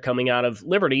a player coming out of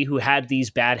Liberty who had these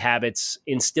bad habits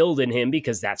instilled in him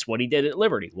because that's what he did at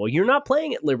Liberty. Well, you're not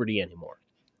playing at Liberty anymore.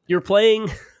 You're playing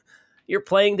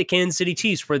the Kansas City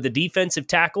Chiefs, where the defensive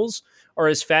tackles are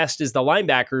as fast as the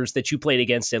linebackers that you played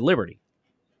against at Liberty,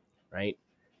 right?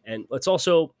 And let's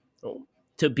also,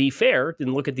 to be fair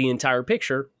and look at the entire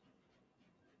picture,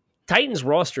 Titans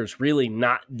roster is really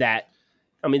not that.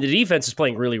 I mean, the defense is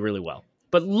playing really, really well.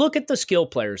 But look at the skill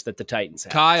players that the Titans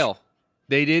have. Kyle,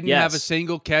 they didn't have a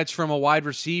single catch from a wide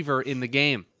receiver in the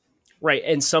game. Right,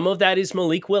 and some of that is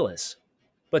Malik Willis.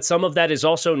 But some of that is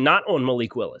also not on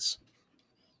Malik Willis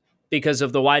because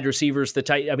of the wide receivers. They're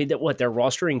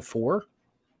rostering 4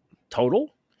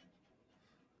 total?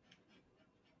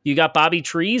 You got Bobby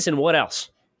Trees and what else?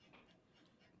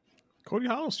 Cody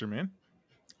Hollister, man.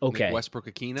 Okay. Nick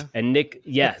Westbrook-Akina. And Nick,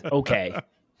 yeah, okay.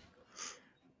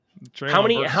 How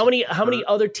many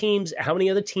other teams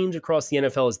across the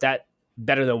NFL is that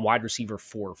better than wide receiver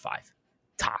 4 or 5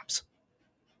 tops?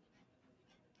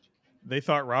 they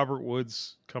thought Robert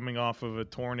Woods, coming off of a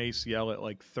torn ACL at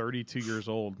like 32 years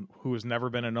old, who has never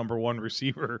been a number one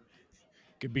receiver,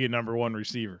 could be a number one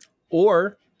receiver.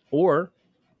 Or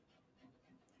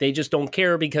they just don't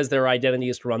care because their identity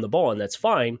is to run the ball, and that's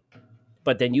fine.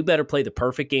 But then you better play the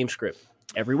perfect game script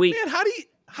every week. Man,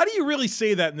 how do you really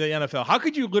say that in the NFL? How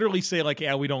could you literally say, like,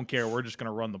 yeah, we don't care, we're just going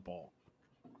to run the ball?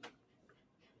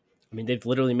 I mean, they've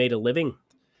literally made a living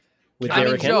with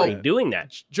Derrick Henry doing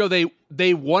that. Joe,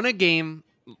 they won a game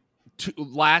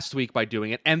last week by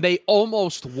doing it, and they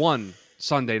almost won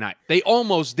Sunday night. They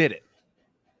almost did it.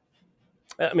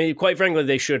 I mean, quite frankly,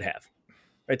 they should have.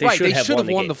 Right? They should have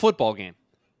won the football game.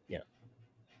 Yeah.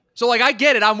 So, like, I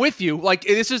get it. I'm with you. Like,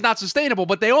 this is not sustainable,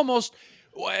 but they almost,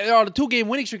 on a 2-game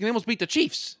winning streak, they almost beat the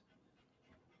Chiefs.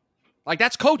 Like,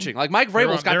 that's coaching. Like, Mike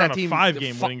Vrabel's got that team. They're on a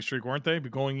 5-game winning streak, weren't they,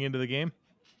 going into the game?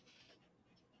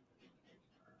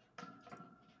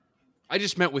 I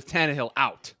just meant with Tannehill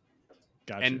out.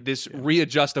 Gotcha. And this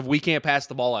readjust of we can't pass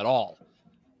the ball at all.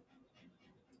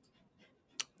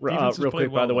 Real quick,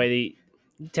 by the way,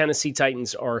 the Tennessee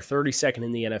Titans are 32nd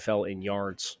in the NFL in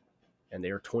yards, and they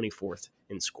are 24th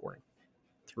in scoring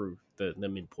through the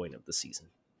midpoint of the season.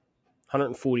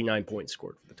 149 points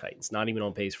scored for the Titans. Not even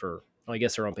on pace for, I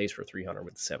guess they're on pace for 300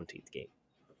 with the 17th game.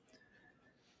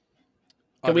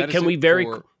 I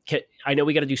know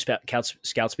we got to do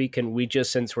scout speak. Can we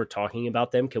just, since we're talking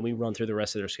about them, can we run through the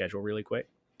rest of their schedule really quick?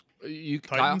 Titans?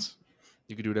 Kyle,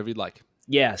 you can do whatever you'd like.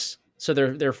 Yes. So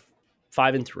they're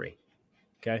 5-3.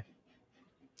 Okay.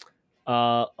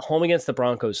 Home against the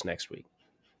Broncos next week.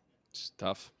 It's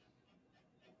tough.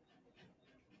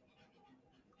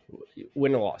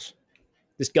 Win or loss?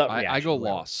 This gut reaction. I go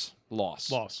loss.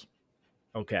 Loss.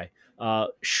 Okay.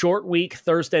 Short week,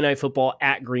 Thursday Night Football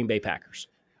at Green Bay Packers.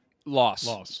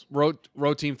 Loss. Road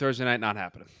team Thursday night, not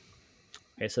happening.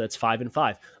 Okay, so that's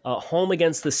 5-5. Home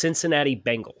against the Cincinnati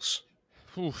Bengals.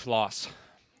 Loss.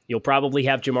 You'll probably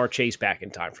have Jamar Chase back in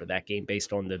time for that game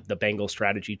based on the Bengals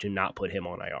strategy to not put him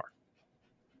on IR.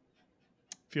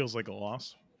 Feels like a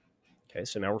loss. Okay,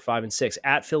 so now we're 5-6.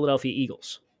 At Philadelphia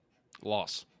Eagles.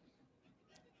 Loss.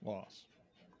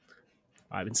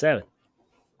 5-7.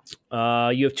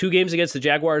 You have 2 games against the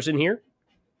Jaguars in here.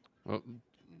 Well,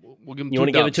 we'll give them you want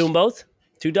to give it to them both?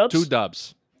 2 dubs? 2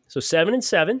 dubs. So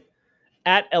 7-7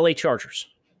 at LA Chargers.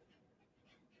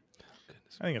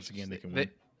 I think that's a game they can win.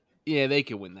 They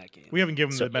can win that game. We haven't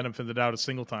given them the benefit of the doubt a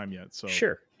single time yet. So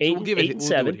sure. We'll do it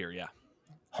 8-7 here, yeah.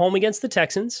 Home against the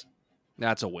Texans.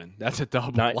 That's a win. That's a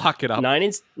double. Lock it up.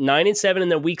 9-7,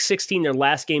 and then week 16, their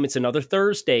last game. It's another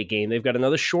Thursday game. They've got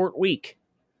another short week.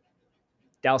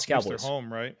 Dallas Cowboys. They're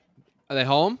home, right? Are they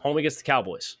home? Home against the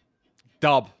Cowboys.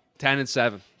 Dub.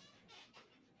 10-7.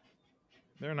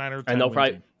 They're 9 or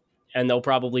 10. And they'll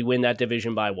probably win that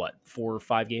division by what? 4 or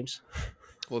 5 games?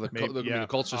 Well, the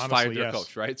Colts just fired their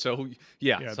coach, right? So,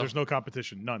 yeah. There's no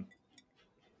competition. None.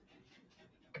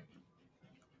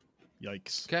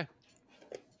 Yikes. Okay.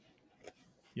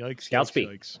 Yikes. Scout speak.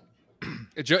 Yikes.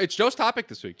 It's Joe's topic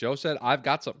this week. Joe said, I've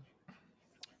got some.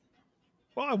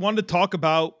 Well, I wanted to talk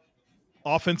about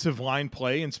offensive line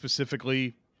play and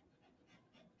specifically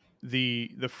the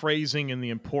phrasing and the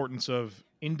importance of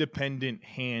independent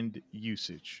hand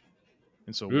usage.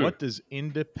 And so what does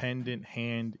independent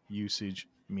hand usage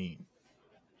mean?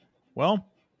 Well,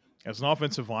 as an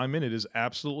offensive lineman, it is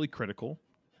absolutely critical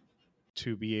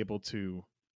to be able to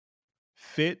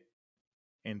fit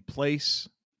and place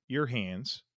your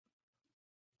hands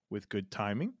with good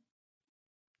timing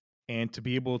and to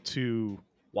be able to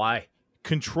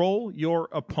control your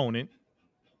opponent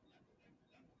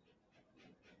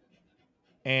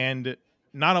and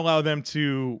not allow them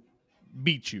to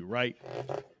beat you, right?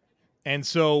 And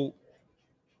so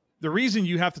the reason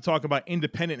you have to talk about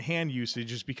independent hand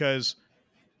usage is because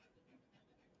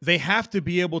they have to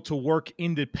be able to work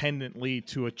independently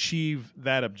to achieve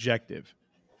that objective.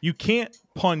 You can't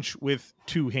punch with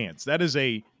 2 hands. That is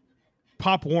a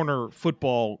Pop Warner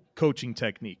football coaching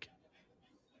technique.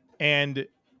 And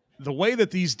the way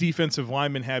that these defensive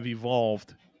linemen have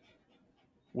evolved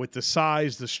with the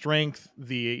size, the strength,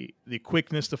 the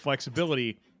quickness, the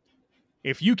flexibility,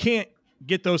 if you can't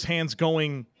get those hands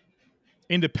going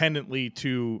independently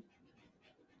to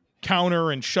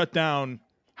counter and shut down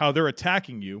how they're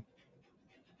attacking you,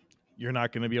 you're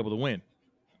not going to be able to win.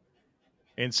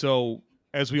 And so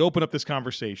as we open up this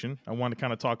conversation, I want to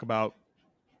kind of talk about,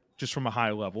 just from a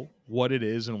high level, what it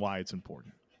is and why it's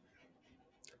important.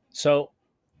 So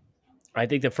I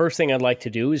think the first thing I'd like to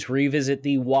do is revisit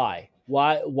the why.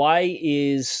 Why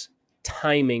is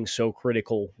timing so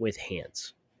critical with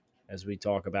hands? As we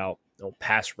talk about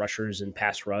pass rushers and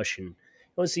pass rush and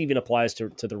This even applies to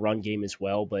the run game as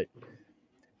well. But,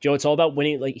 Joe, it's all about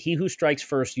winning. Like, he who strikes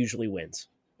first usually wins,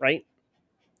 right?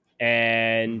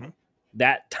 And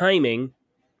that timing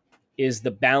is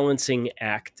the balancing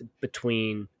act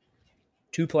between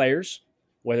two players,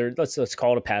 whether let's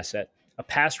call it a pass set, a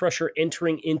pass rusher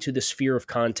entering into the sphere of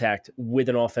contact with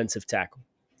an offensive tackle.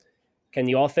 Can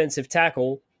the offensive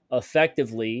tackle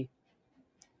effectively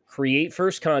create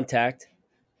first contact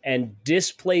and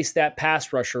displace that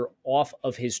pass rusher off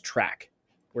of his track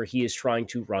where he is trying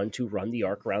to run the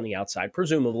arc around the outside,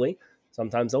 presumably?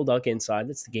 Sometimes they'll duck inside.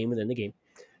 That's the game within the game.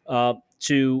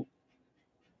 To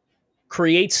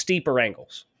create steeper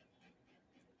angles.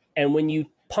 And when you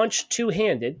punch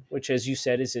two-handed, which, as you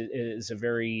said, is a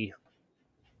very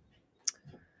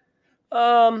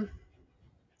I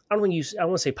don't want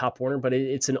to say Pop Warner, but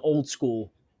it's an old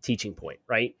school teaching point,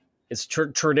 right? It's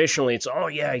traditionally it's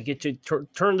you get to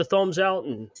turn the thumbs out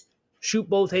and shoot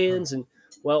both hands, and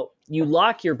well, you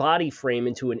lock your body frame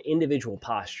into an individual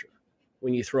posture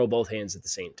when you throw both hands at the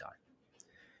same time.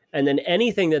 And then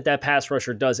anything that pass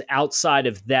rusher does outside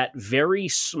of that very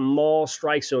small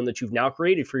strike zone that you've now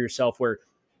created for yourself, where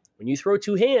when you throw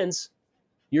two hands,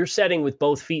 you're setting with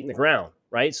both feet in the ground,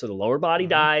 right? So the lower body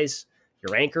dies,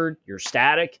 you're anchored, you're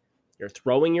static, you're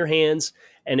throwing your hands.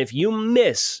 And if you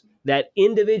miss that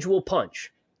individual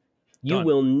punch, you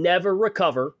will never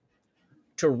recover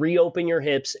to reopen your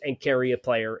hips and carry a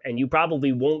player, and you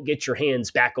probably won't get your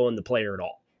hands back on the player at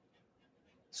all.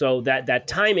 So that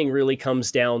timing really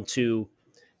comes down to,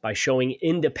 by showing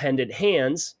independent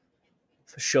hands,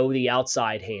 show the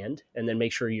outside hand, and then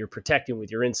make sure you're protecting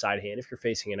with your inside hand if you're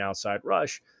facing an outside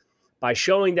rush. By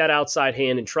showing that outside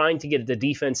hand and trying to get the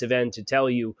defensive end to tell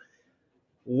you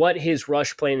what his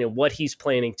rush plan and what he's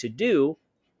planning to do,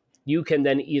 you can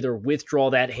then either withdraw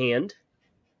that hand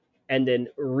and then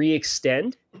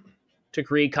re-extend to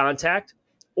create contact,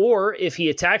 or if he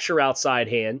attacks your outside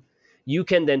hand, you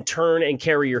can then turn and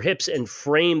carry your hips and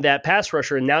frame that pass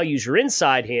rusher and now use your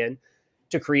inside hand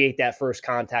to create that first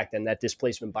contact and that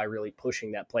displacement by really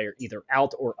pushing that player either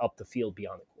out or up the field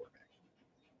beyond the quarterback.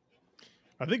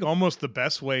 I think almost the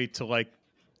best way to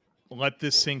let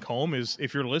this sink home is,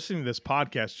 if you're listening to this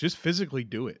podcast, just physically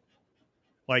do it.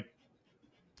 Like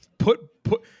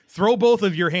throw both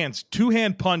of your hands,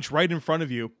 two-hand punch right in front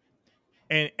of you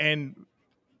and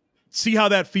see how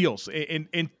that feels.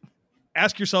 And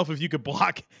ask yourself if you could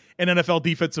block an NFL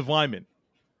defensive lineman.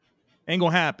 Ain't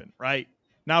gonna happen, right?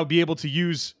 Now be able to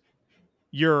use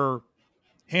your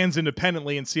hands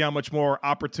independently and see how much more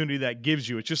opportunity that gives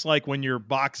you. It's just like when you're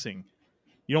boxing.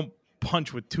 You don't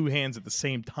punch with two hands at the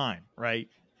same time, right?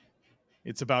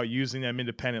 It's about using them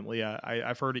independently.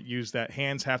 I've heard it used that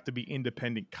hands have to be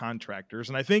independent contractors.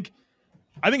 And I think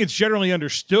it's generally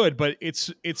understood, but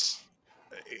it's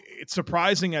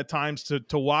surprising at times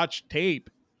to watch tape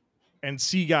and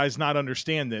see guys not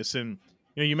understand this. And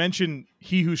you mentioned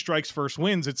he who strikes first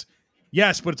wins. It's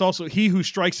yes, but it's also he who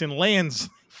strikes and lands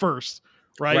first,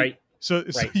 right? So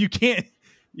you can't.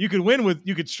 You could win with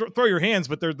you could throw your hands,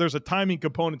 but there's a timing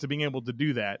component to being able to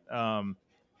do that,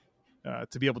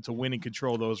 to be able to win and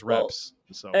control those reps.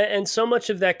 And so much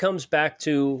of that comes back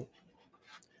to,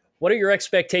 what are your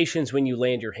expectations when you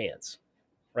land your hands,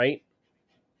 right?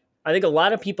 I think a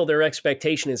lot of people, their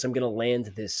expectation is, I'm going to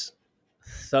land this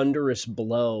thunderous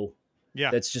blow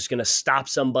that's just going to stop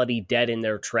somebody dead in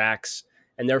their tracks,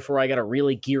 and therefore I got to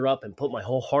really gear up and put my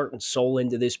whole heart and soul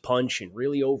into this punch and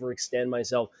really overextend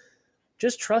myself.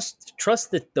 Just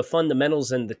trust the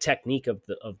fundamentals and the technique of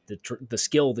the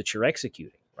skill that you're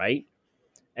executing, right?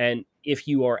 And if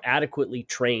you are adequately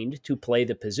trained to play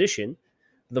the position,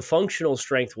 the functional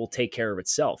strength will take care of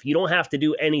itself. You don't have to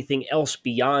do anything else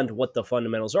beyond what the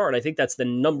fundamentals are. And I think that's the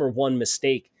number one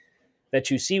mistake that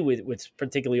you see with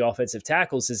particularly offensive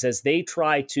tackles, is as they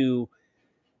try to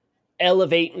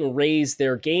elevate and raise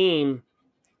their game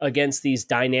against these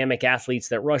dynamic athletes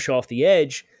that rush off the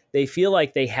edge, they feel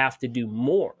like they have to do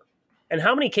more. And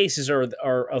how many cases are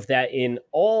of that in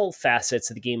all facets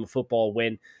of the game of football,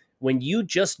 when you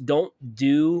just don't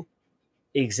do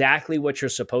exactly what you're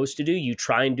supposed to do, you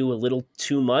try and do a little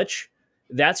too much,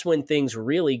 that's when things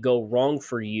really go wrong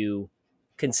for you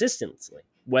consistently.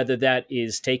 Whether that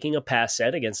is taking a pass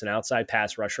set against an outside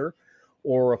pass rusher,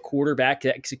 or a quarterback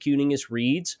executing his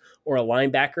reads, or a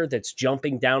linebacker that's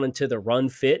jumping down into the run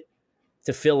fit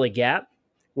to fill a gap.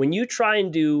 When you try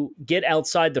and get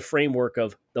outside the framework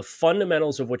of the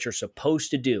fundamentals of what you're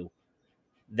supposed to do,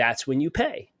 that's when you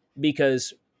pay,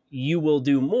 because you will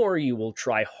do more, you will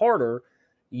try harder,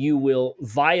 you will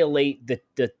violate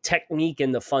the technique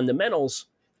and the fundamentals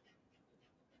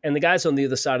And the guys on the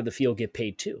other side of the field get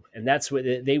paid too. And that's what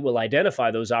they will identify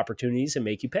those opportunities and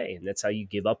make you pay. And that's how you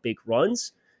give up big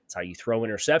runs. It's how you throw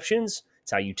interceptions.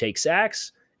 It's how you take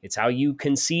sacks. It's how you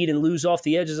concede and lose off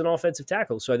the edge as an offensive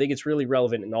tackle. So I think it's really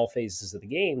relevant in all phases of the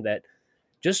game that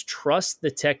just trust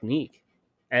the technique.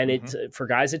 And it for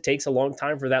guys, it takes a long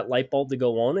time for that light bulb to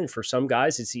go on. And for some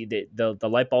guys, it's the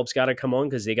light bulb's got to come on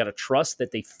because they got to trust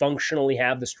that they functionally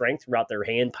have the strength throughout their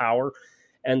hand power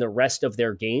and the rest of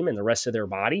their game and the rest of their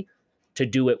body to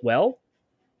do it well.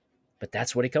 But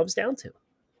that's what it comes down to.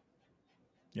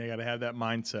 Yeah, you got to have that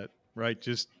mindset, right?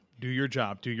 Just do your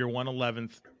job, do your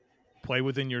 1/11th, play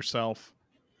within yourself,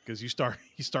 because you start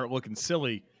looking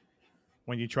silly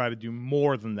when you try to do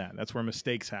more than that. That's where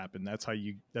mistakes happen. That's how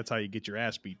you get your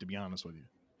ass beat, to be honest with you.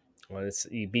 Well,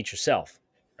 you beat yourself,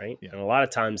 right? Yeah. And a lot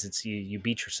of times it's you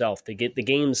beat yourself to get the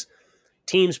games,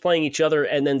 teams playing each other,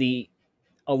 and then the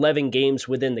 11 games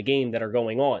within the game that are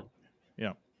going on.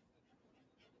 Yeah.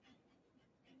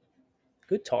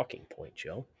 Good talking point,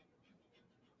 Joe.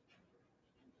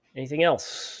 Anything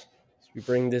else as we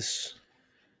bring this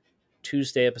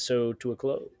Tuesday episode to a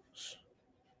close?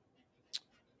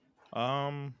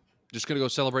 Just gonna go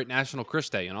celebrate National Chris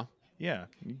Day, you know? Yeah.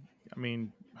 I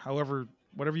mean,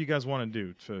 whatever you guys want to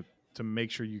do to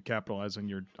make sure you capitalize on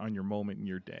your moment in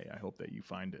your day. I hope that you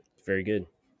find it. Very good.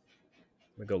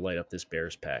 I'm gonna go light up this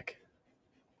Bears pack.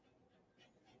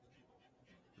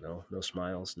 No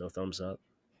smiles, no thumbs up.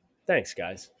 Thanks,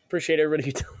 guys. Appreciate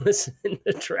everybody listening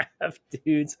to Draft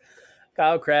Dudes.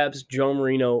 Kyle Krabs, Joe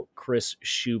Marino, Chris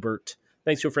Schubert.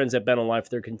 Thanks to our friends at BetOnline for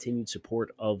their continued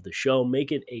support of the show.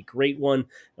 Make it a great one,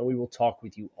 and we will talk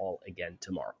with you all again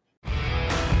tomorrow.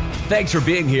 Thanks for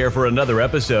being here for another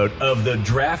episode of the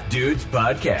Draft Dudes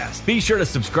Podcast. Be sure to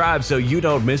subscribe so you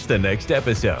don't miss the next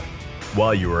episode.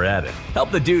 While you are at it,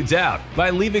 help the dudes out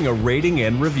by leaving a rating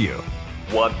and review.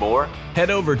 Want more? Head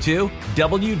over to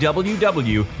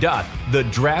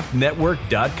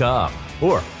www.thedraftnetwork.com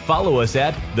or follow us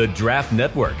at The Draft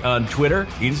Network on Twitter,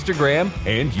 Instagram,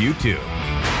 and YouTube.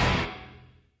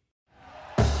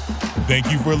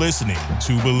 Thank you for listening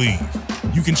to Believe.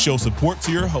 You can show support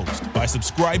to your host by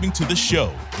subscribing to the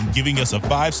show and giving us a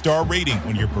 5-star rating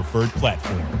on your preferred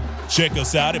platform. Check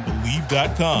us out at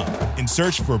Believe.com and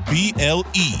search for BLEAV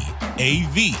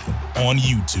on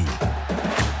YouTube.